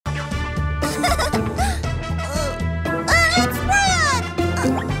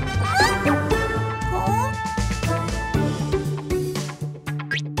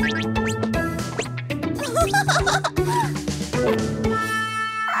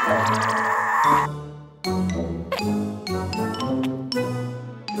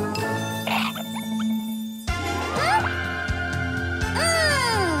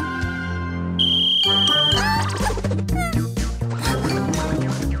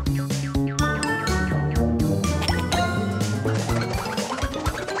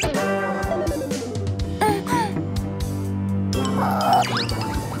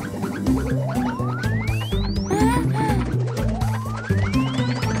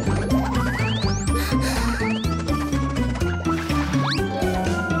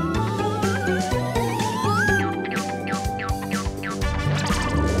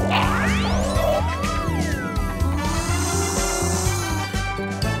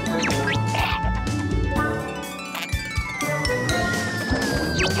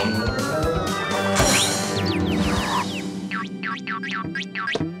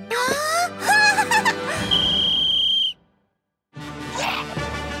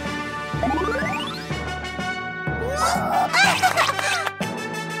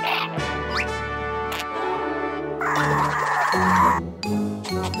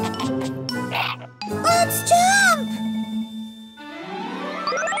Let's jump!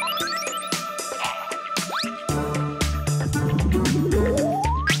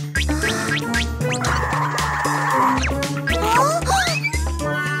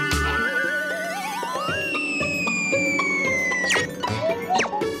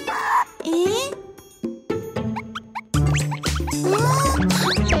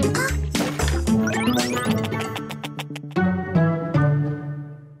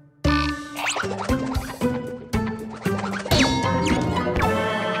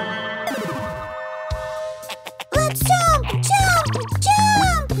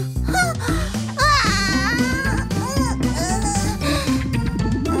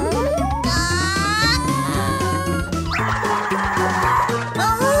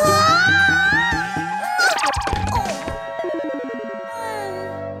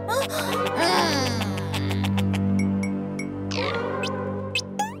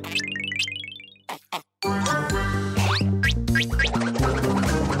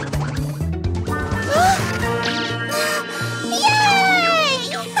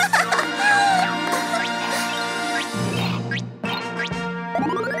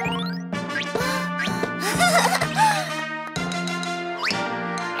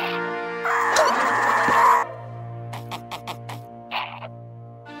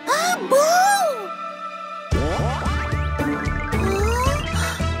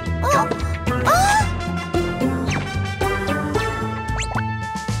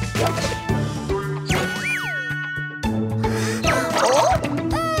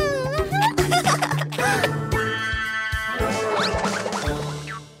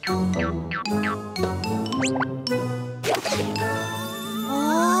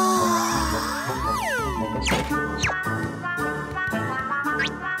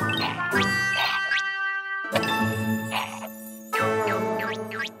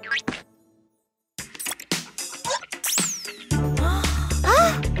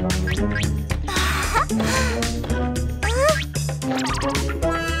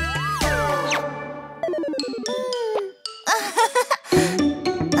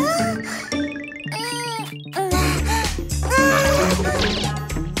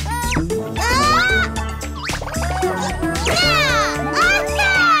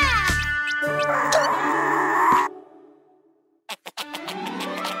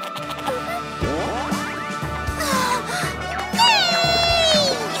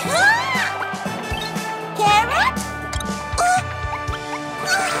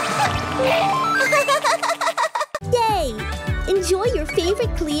 Enjoy your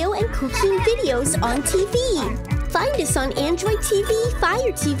favorite Cleo and Cuquín videos on TV. Find us on Android TV,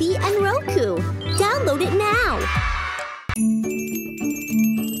 Fire TV, and Roku. Download it now.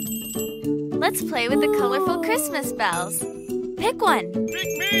 Let's play with the colorful Christmas bells. Pick one.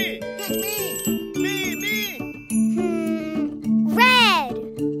 Pick me! Pick me! Me! Red!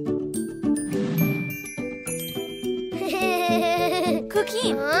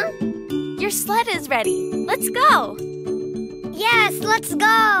 Cuquín, Huh? your sled is ready. Let's go. Yes, let's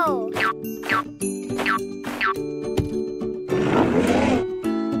go!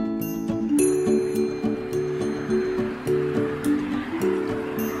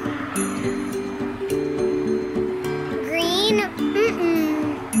 Green?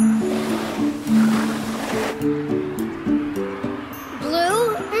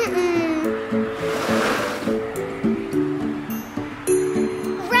 Blue?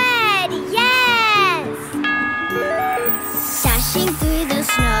 Red, yes! Dashing through the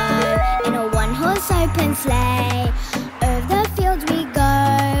snow,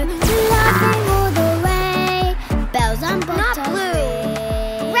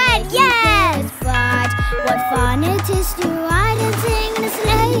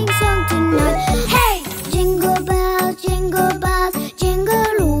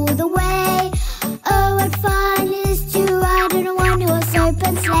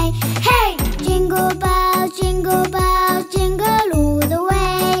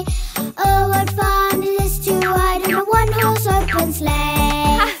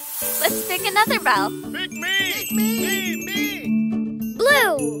 Let's pick another bell. Pick me! Pick me! Me!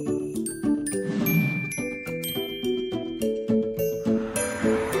 Blue.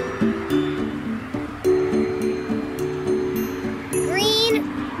 Green.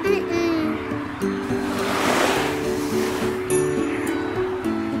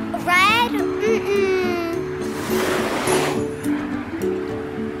 Red.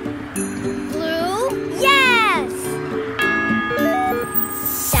 Blue. Yes.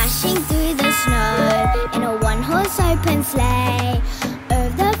 Dashing through the snow in a one-horse open sleigh. Over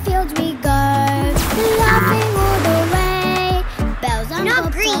the fields we go, laughing all the way. Bells on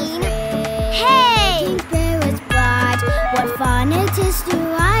Not green. Hey! Making spirits bright. What fun it is to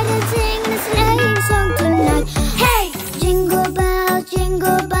ride and sing a sleighing song tonight. Hey! Jingle bells, jingle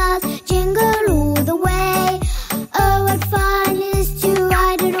all the way. Oh, what fun it is to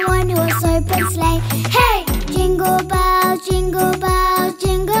ride in a one-horse open sleigh. Hey! Jingle bells, jingle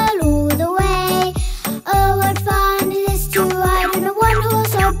all the way. Oh, what fun it is to ride in a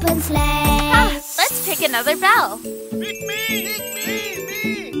one-horse open sleigh. Let's pick another bell. Pick me!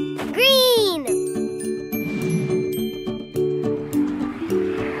 Me! Green.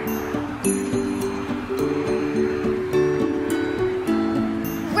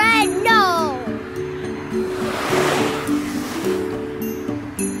 Red, no.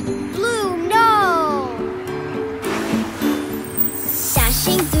 Blue, no.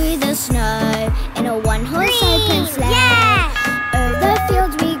 Dashing through the snow in a one-horse open sleigh. Yes. Over the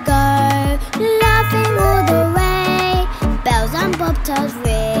fields we go, laughing all the way. Bells and bobtails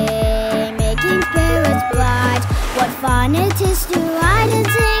ring, making spirits bright. What fun it is to